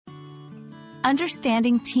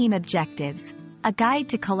Understanding Team Objectives, a guide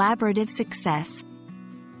to collaborative success.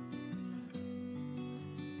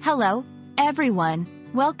 Hello,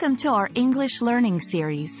 everyone. Welcome to our English learning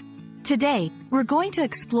series. Today, we're going to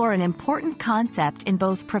explore an important concept in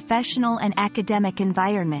both professional and academic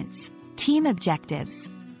environments: team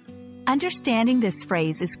objectives. Understanding this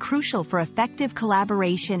phrase is crucial for effective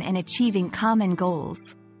collaboration and achieving common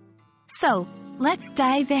goals. So, let's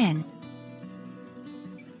dive in.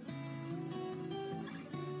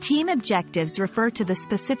 Team objectives refer to the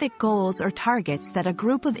specific goals or targets that a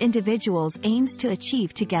group of individuals aims to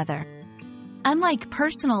achieve together. Unlike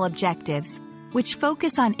personal objectives, which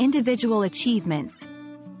focus on individual achievements,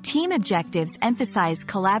 team objectives emphasize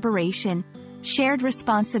collaboration, shared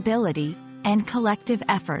responsibility, and collective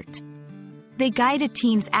effort. They guide a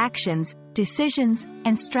team's actions, decisions,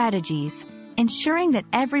 and strategies, ensuring that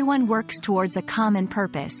everyone works towards a common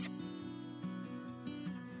purpose.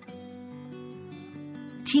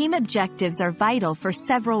 Team objectives are vital for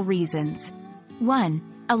several reasons. 1.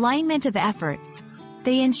 Alignment of efforts.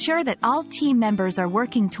 They ensure that all team members are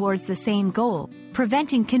working towards the same goal,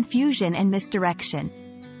 preventing confusion and misdirection.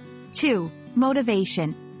 2.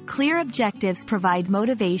 Motivation. Clear objectives provide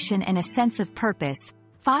motivation and a sense of purpose,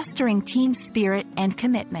 fostering team spirit and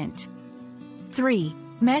commitment. 3.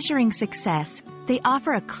 Measuring success. They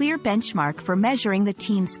offer a clear benchmark for measuring the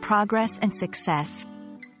team's progress and success.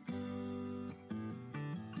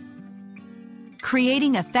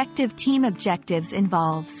 Creating effective team objectives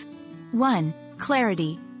involves 1.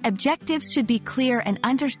 Clarity. Objectives should be clear and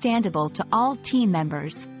understandable to all team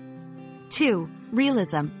members. 2.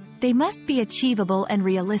 Realism. They must be achievable and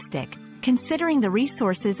realistic, considering the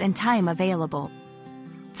resources and time available.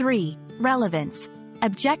 3. Relevance.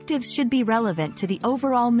 Objectives should be relevant to the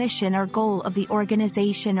overall mission or goal of the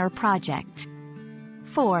organization or project.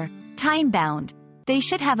 4. Time-bound. They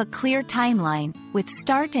should have a clear timeline, with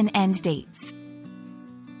start and end dates.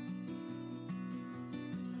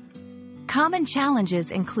 Common challenges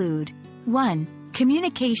include 1.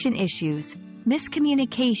 Communication issues.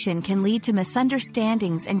 Miscommunication can lead to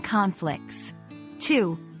misunderstandings and conflicts.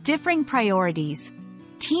 2. Differing priorities.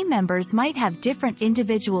 Team members might have different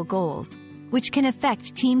individual goals, which can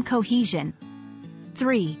affect team cohesion.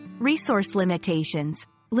 3. Resource limitations.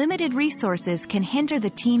 Limited resources can hinder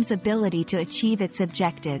the team's ability to achieve its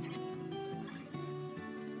objectives.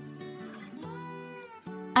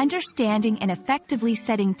 Understanding and effectively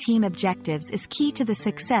setting team objectives is key to the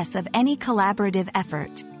success of any collaborative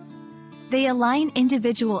effort. They align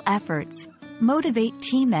individual efforts, motivate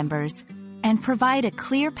team members, and provide a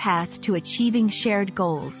clear path to achieving shared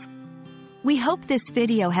goals. We hope this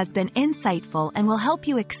video has been insightful and will help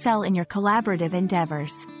you excel in your collaborative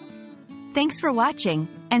endeavors. Thanks for watching,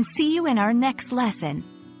 and see you in our next lesson.